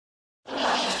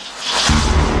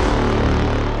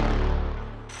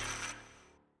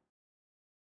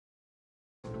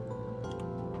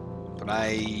but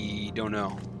I don't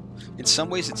know. In some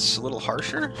ways it's a little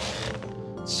harsher.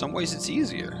 In some ways it's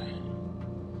easier.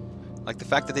 Like the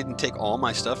fact that they didn't take all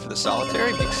my stuff for the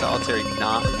solitary makes solitary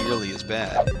not nearly as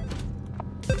bad.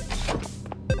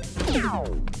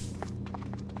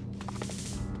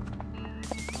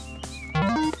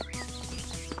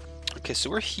 Okay, so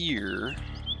we're here.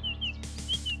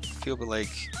 I feel like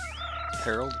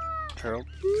Harold, can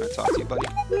I talk to you, buddy?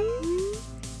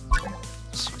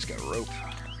 So he's got a rope.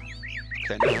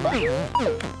 Okay, never mind.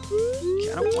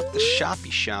 Okay, I don't want the shoppy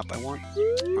shop. I want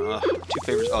 2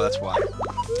 favors. Oh, that's why.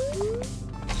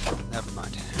 Never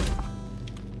mind.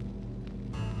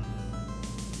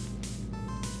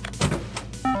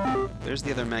 There's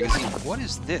the other magazine. What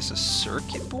is this? A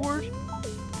circuit board?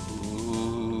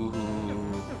 Ooh.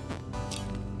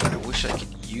 I wish I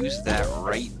could use that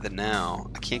right now.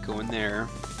 I can't go in there.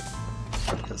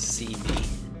 He'll see me.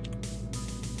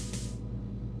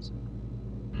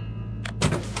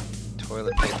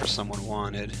 Toilet paper someone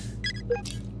wanted.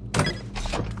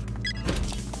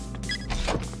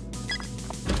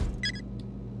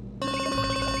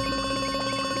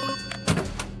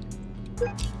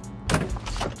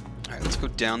 Alright, let's go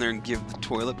down there and give the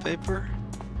toilet paper.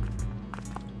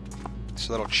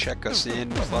 So that'll check us in,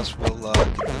 plus we'll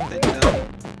get the thing done.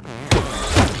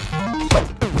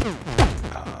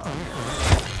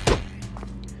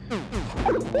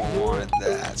 Wanted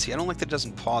that. See, I don't like that it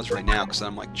doesn't pause right now because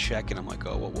I'm like checking. I'm like,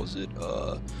 oh, what was it?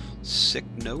 Sick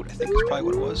note, I think is probably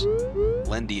what it was.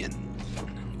 Lendian.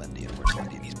 Lendian, where's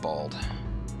Lendian? He's bald.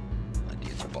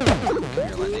 Lendian's bald. Come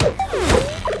here, Lendian.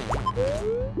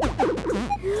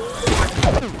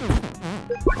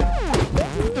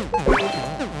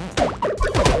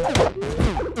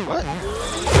 What?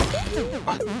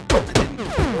 What?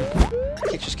 I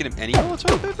can't just get him any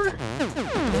toilet paper? That's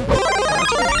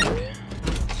weird.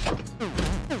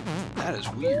 That is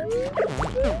weird, dude.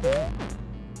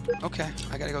 Okay,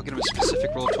 I gotta go get him a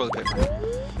specific roll of toilet paper.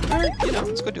 Alright, you know,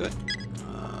 let's go do it.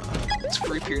 It's a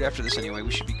free period after this anyway,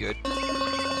 we should be good.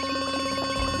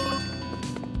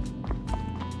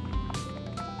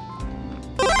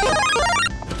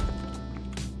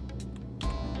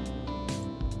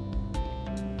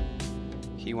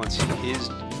 He wants his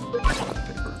toilet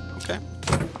paper, okay?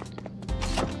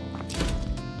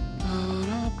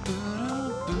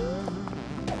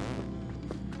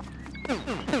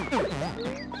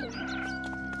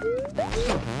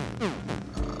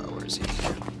 Where is he?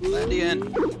 Lendian!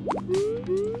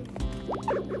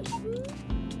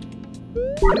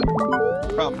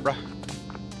 Problem, bruh.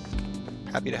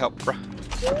 Happy to help, bruh.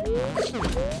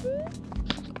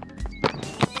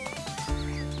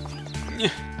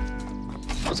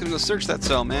 I was gonna go search that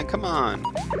cell, man. Come on.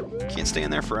 Can't stay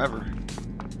in there forever.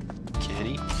 Can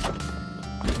he?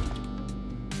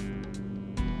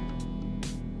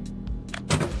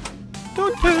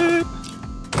 Duct tape!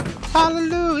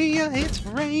 Hallelujah, it's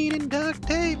raining duct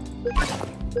tape!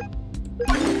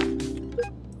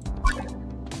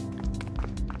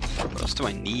 What else do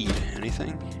I need?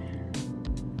 Anything?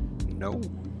 No.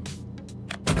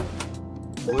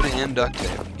 Wood and duct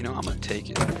tape. You know, I'm gonna take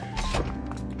it.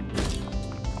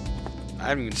 I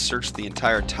haven't even searched the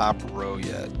entire top row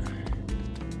yet.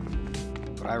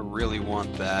 But I really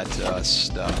want that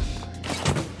stuff.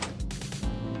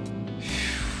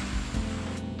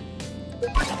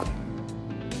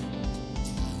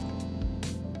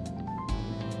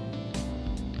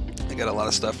 I got a lot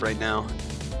of stuff right now.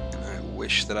 And I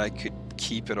wish that I could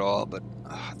keep it all, but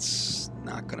it's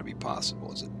not going to be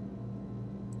possible, is it?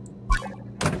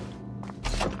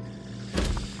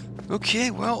 Okay,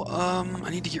 well, I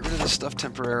need to get rid of this stuff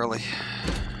temporarily.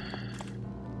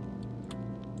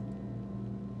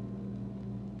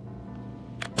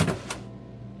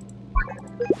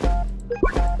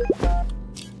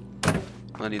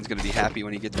 Lendian's gonna be happy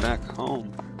when he gets back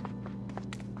home.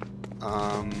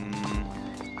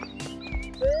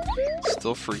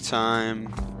 Still free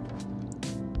time.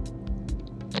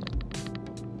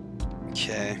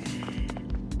 Okay.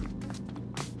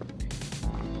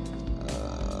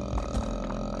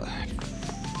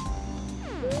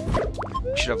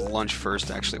 Should have lunch first,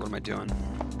 actually. What am I doing?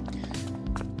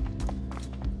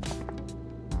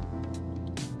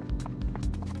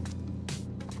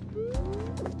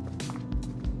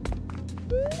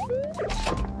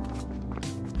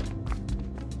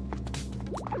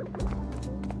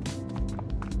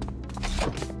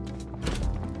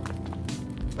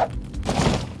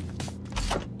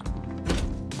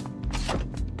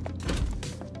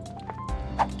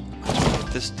 Let's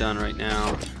get this done right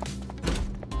now.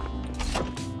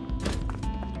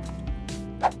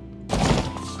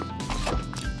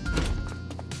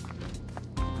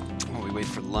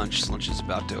 lunch. Lunch is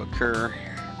about to occur.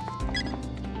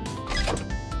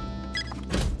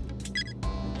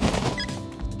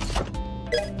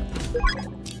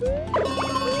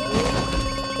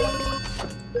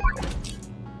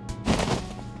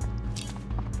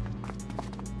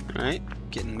 Alright,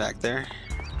 getting back there.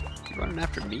 You running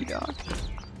after me, dog?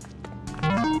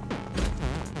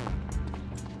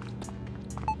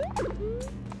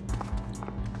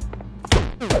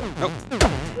 Nope.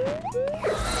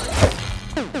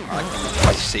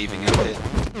 I'm saving a bit.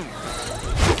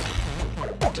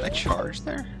 Did I charge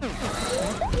there?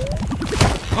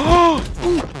 Oh!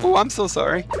 Ooh, I'm so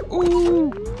sorry.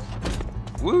 Ooh!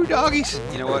 Woo, doggies!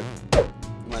 You know what?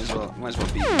 Might as well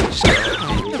beat me. Just go ahead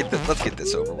and beat me. Let's get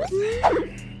this over with.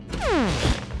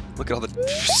 Look at all the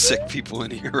sick people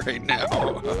in here right now.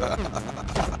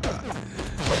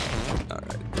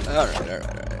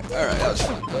 Alright, that was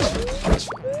fun.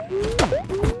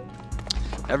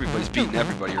 Everybody's beating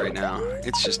everybody right now.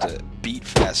 It's just a beat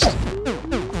fest.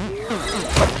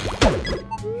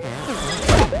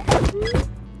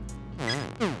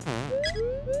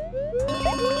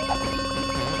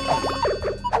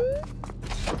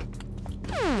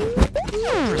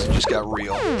 Prison just got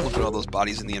real. Look at all those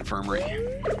bodies in the infirmary.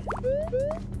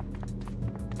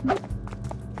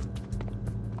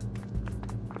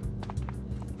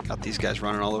 Got these guys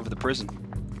running all over the prison.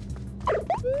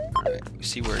 Alright, we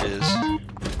see where it is.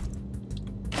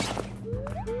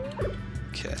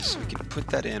 Okay, so we can put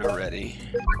that in already.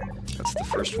 That's the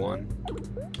first one.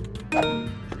 There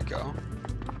we go.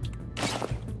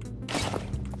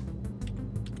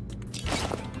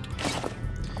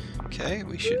 Okay,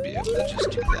 we should be able to just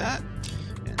do that.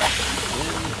 And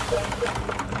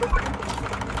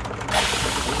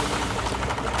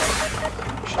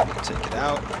should be able to take it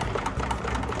out.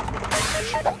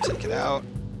 Should be able to take it out.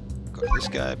 Go to this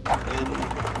guy, put it in.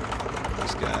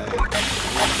 This guy.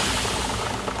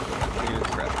 Here,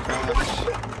 craft.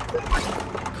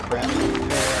 Craft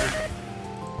repair.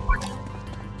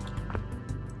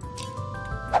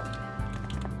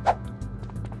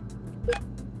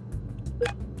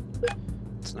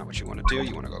 That's not what you want to do.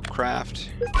 You want to go craft.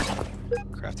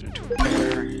 Craft it into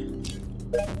repair.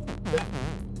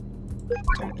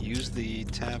 Don't use the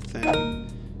tab thing.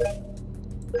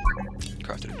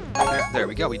 Craft it into repair. There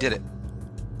we go. We did it.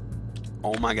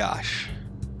 Oh my gosh.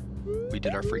 We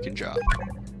did our freaking job.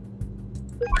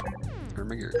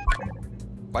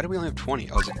 Why do we only have 20?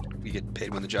 Oh, is it we get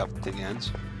paid when the job thing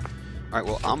ends? Alright,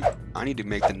 well, I need to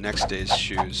make the next day's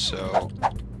shoes, so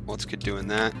let's get doing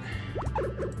that.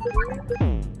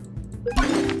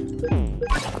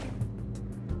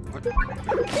 What?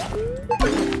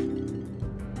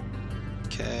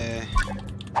 Okay.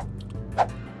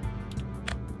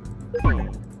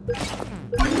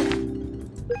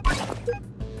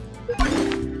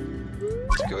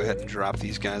 Let's go ahead and drop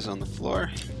these guys on the floor.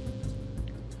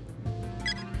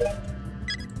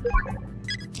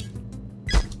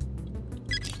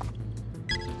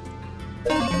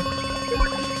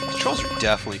 Controls are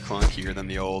definitely clunkier than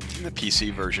the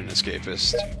PC version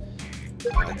Escapist.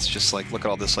 It's just like, look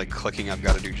at all this like clicking I've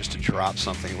got to do just to drop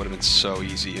something. It would have been so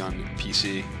easy on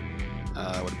PC. It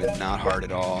would have been not hard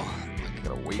at all. Like, I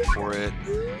gotta wait for it.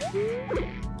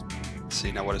 Let's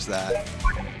see, now what is that?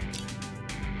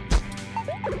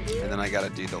 And then I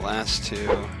gotta do the last two.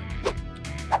 There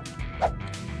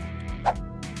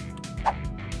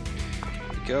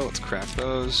we go, let's craft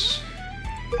those.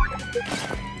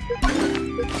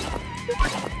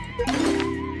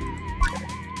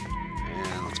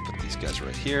 And let's put these guys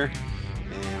right here.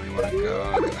 And we want to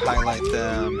go highlight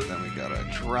them, and then we gotta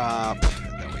drop,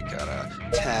 and then we gotta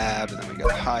tab, and then we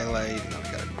gotta highlight, and then we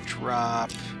gotta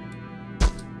drop.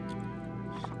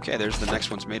 Okay, there's the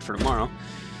next one's made for tomorrow.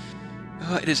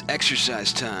 It is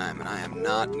exercise time, and I am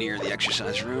not near the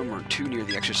exercise room, or too near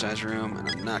the exercise room, and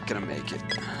I'm not gonna make it.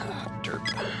 Derp.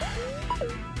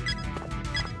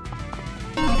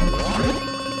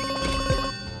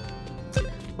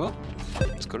 Well,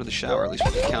 let's go to the shower. At least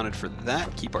we accounted for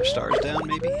that. Keep our stars down,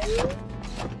 maybe.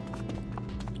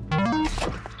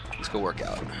 Let's go work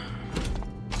out.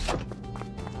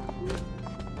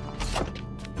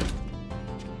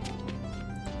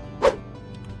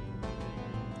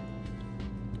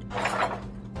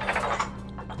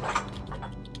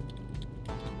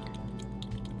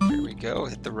 There we go.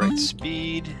 Hit the right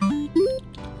speed.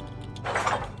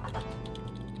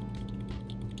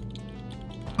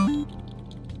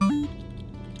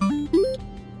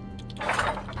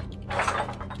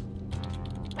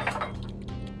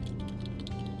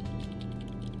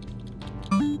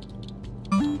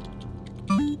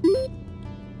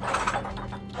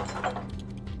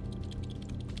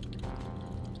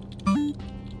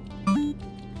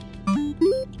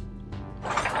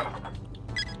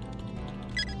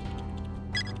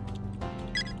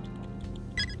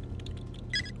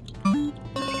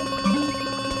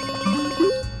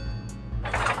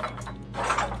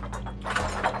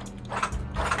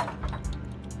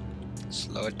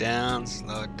 down,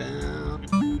 slow it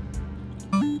down.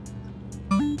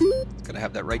 Gotta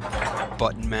have that right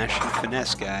button mashing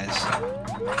finesse, guys.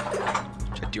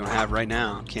 Which I don't have right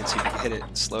now. Can't seem to hit it.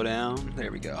 Slow down.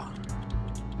 There we go.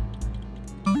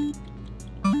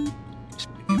 Just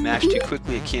maybe mash too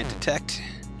quickly, I can't detect.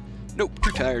 Nope,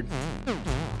 too tired.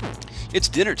 It's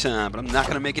dinner time, but I'm not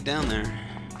gonna make it down there.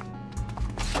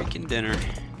 Freaking dinner.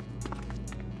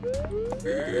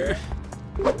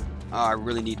 Oh, I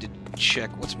really need to check.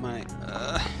 What's my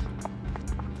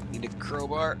need a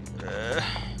crowbar. I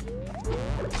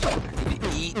need to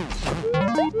eat.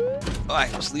 Oh, I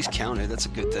was at least counted. That's a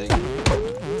good thing.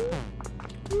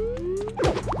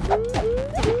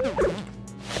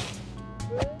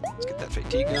 Let's get that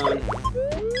fatigue on.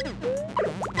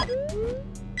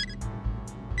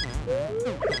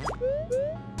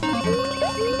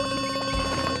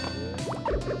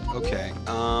 Okay,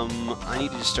 I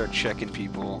need to just start checking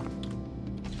people.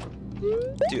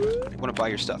 Dude, I want to buy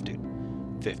your stuff, dude.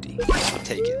 50.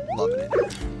 Take it. Loving it.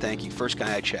 Thank you. First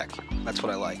guy I check. That's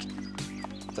what I like.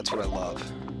 That's what I love.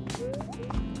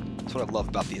 That's what I love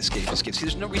about the Escapists gift. See,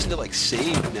 there's no reason to, like,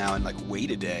 save now and, like, wait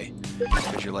a day.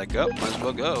 Because you're like, oh, might as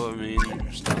well go. I mean,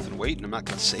 there's nothing waiting. I'm not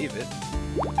going to save it.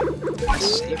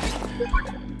 Save it.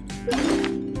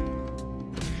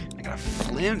 I got a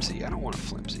flimsy. I don't want a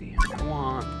flimsy. I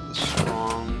want the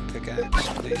strong pickaxe,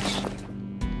 please.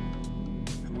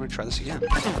 I'm going to try this again.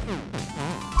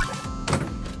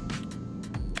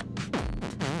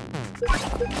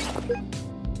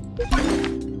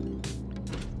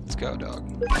 Let's go, dog.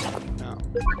 No.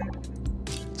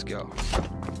 Let's go.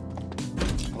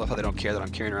 I love how they don't care that I'm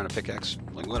carrying around a pickaxe.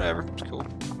 Like, whatever. It's cool.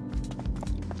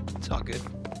 It's all good.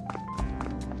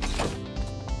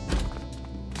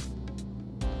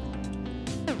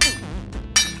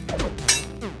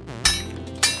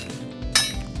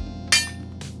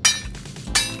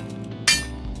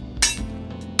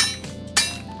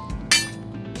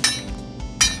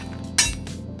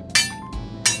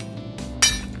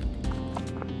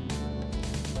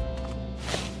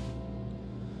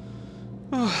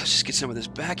 Let's just get some of this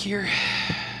back here.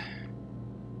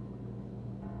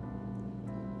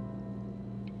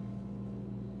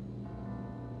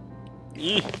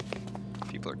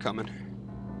 People are coming.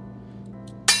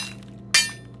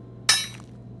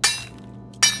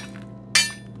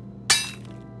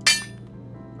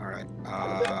 Alright,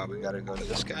 we gotta go to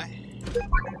this guy.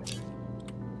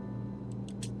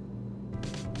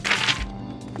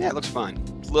 Yeah, it looks fine.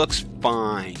 Looks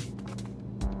fine.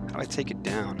 How do I take it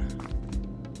down?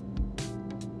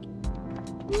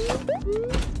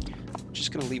 I'm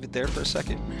just gonna leave it there for a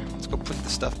second. Let's go put the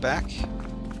stuff back.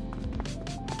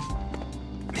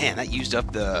 Man, that used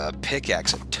up the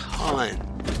pickaxe a ton.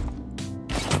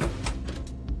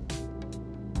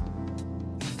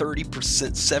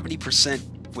 30%,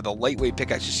 70% with a lightweight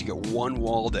pickaxe just to get one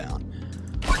wall down.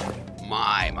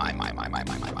 My.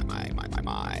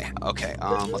 Okay,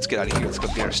 let's get out of here. Let's go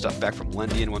get our stuff back from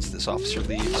Lendian once this officer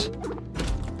leaves.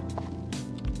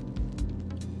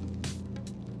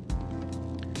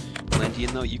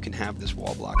 Lendian, though, you can have this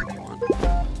wall block if you want.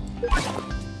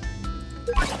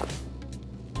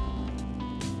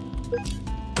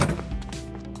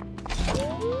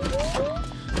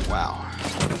 Wow.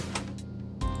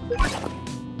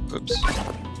 Oops.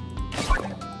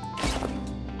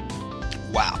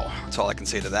 Wow. That's all I can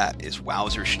say to that is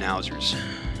wowzer schnauzers.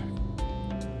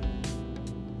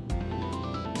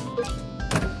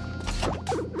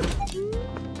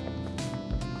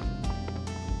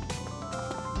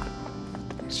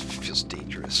 This feels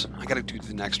dangerous. I gotta do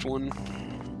the next one.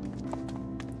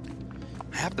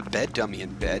 I have the bed dummy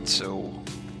in bed, so...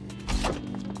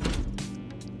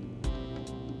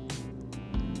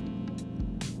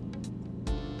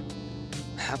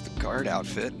 I have the guard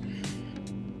outfit.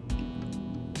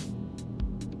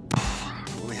 I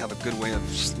only have a good way of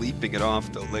sleeping it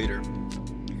off, though, later.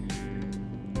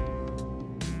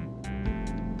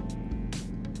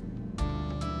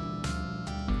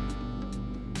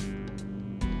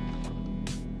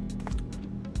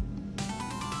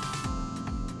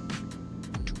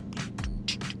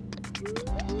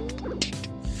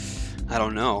 I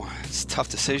don't know. It's tough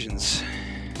decisions.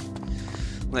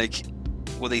 Like,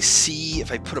 will they see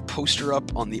if I put a poster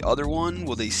up on the other one?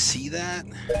 Will they see that?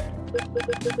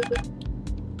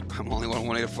 I'm only one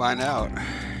way to find out.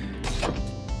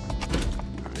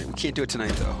 Alright, we can't do it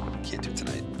tonight, though. We can't do it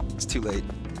tonight. It's too late.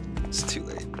 It's too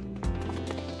late.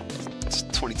 It's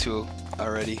 22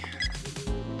 already.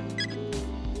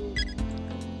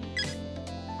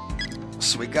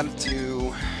 So we gotta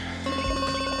do...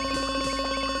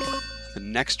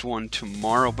 next one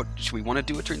tomorrow, but should we want to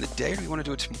do it during the day or do we want to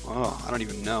do it tomorrow? Oh, I don't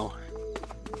even know.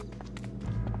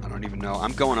 know.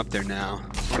 I'm going up there now.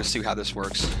 We're gonna see how this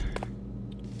works.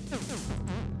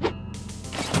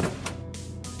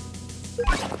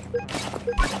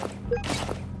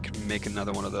 Can make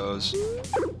another one of those.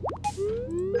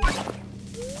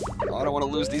 Oh, I don't want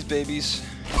to lose these babies.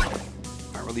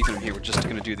 Alright, we're leaving them here. We're just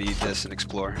gonna do this and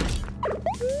explore.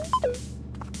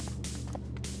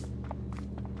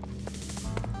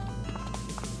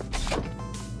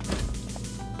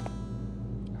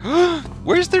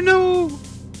 Where's there no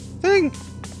thing?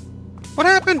 What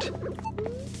happened?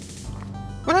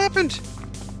 What happened?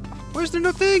 Where's there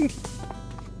no thing?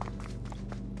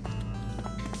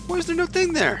 Why is there no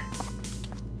thing there?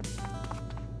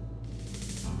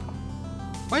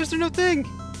 Why is there no thing?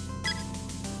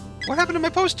 What happened to my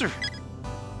poster?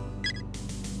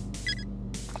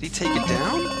 Did he take it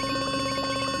down?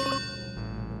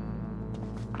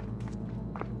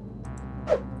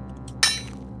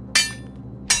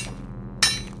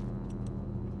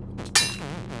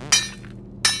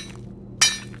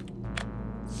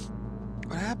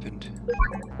 What happened?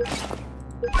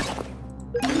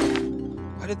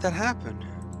 Why did that happen?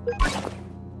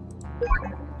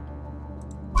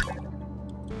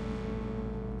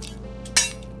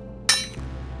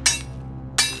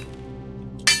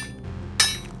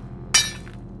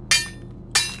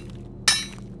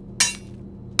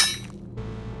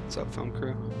 What's up, film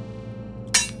crew?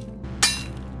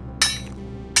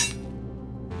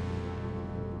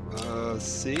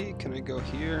 See, can I go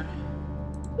here?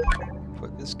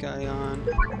 Put this guy on.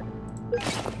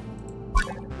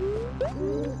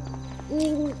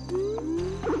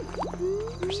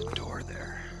 There's a door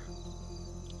there.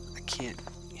 I can't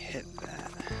hit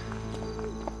that.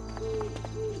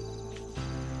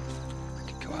 I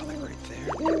could go out like right there,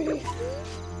 maybe.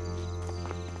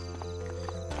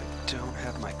 But I don't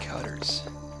have my cutters.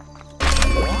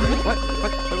 What?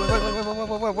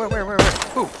 Where?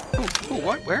 Who?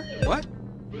 What? Where? What?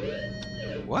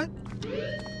 What?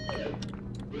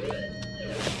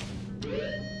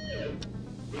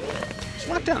 It's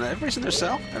locked down. Everybody's in their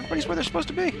cell. Everybody's where they're supposed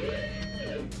to be.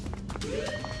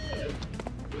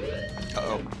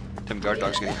 Uh-oh. Them guard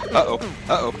dogs getting... Uh-oh.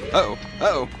 Uh-oh. Uh-oh.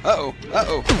 Uh-oh. Uh-oh.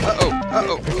 Uh-oh. Uh-oh.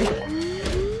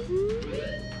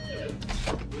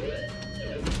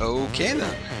 Uh-oh. Okay,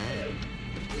 then.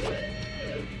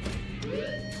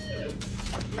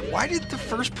 Why did the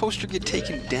first poster get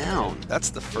taken down? That's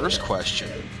the first question.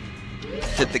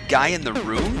 Did the guy in the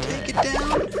room take it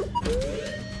down?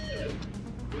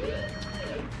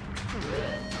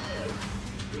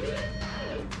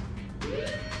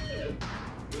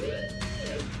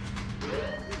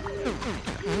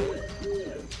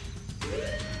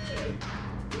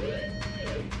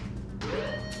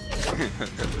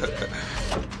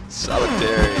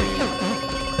 Solitary.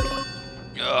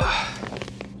 Ugh.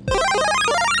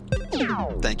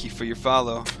 Thank you for your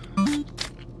follow.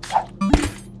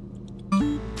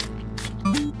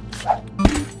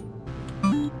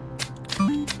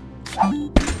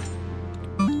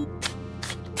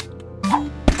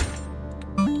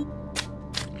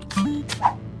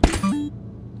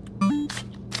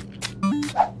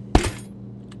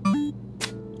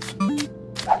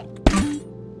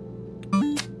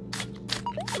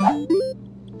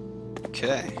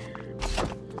 Okay.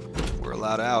 We're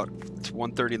allowed out. It's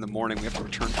 1:30 in the morning. We have to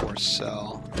return to our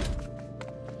cell.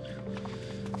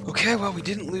 Okay, well, we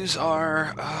didn't lose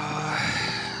our...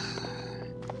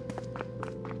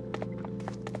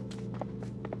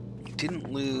 we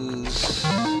didn't lose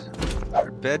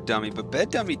our bed dummy, but bed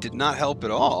dummy did not help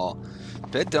at all.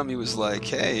 Bed dummy was like,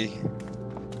 hey,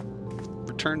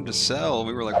 return to cell.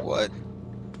 We were like, what?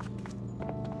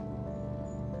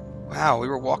 Wow, we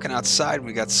were walking outside and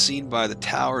we got seen by the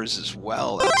towers as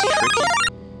well. That's tricky.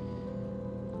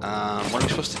 What are we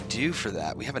supposed to do for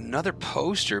that? We have another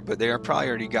poster, but they probably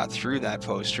already got through that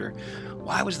poster.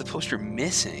 Why was the poster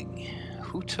missing?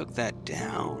 Who took that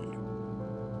down?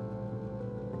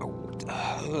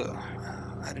 Oh,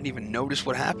 I didn't even notice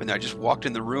what happened. I just walked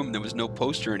in the room and there was no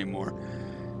poster anymore.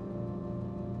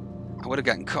 I would have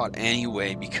gotten caught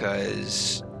anyway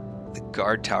because... the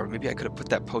guard tower. Maybe I could have put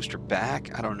that poster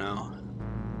back. I don't know.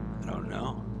 I don't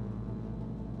know.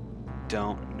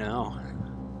 Don't know.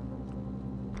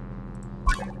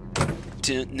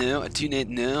 Don't know. I do not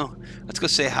know. Let's go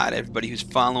say hi to everybody who's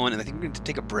following, and I think we're going to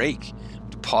take a break.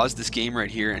 To pause this game right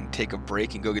here and take a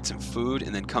break and go get some food,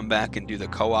 and then come back and do the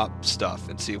co-op stuff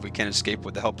and see if we can escape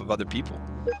with the help of other people.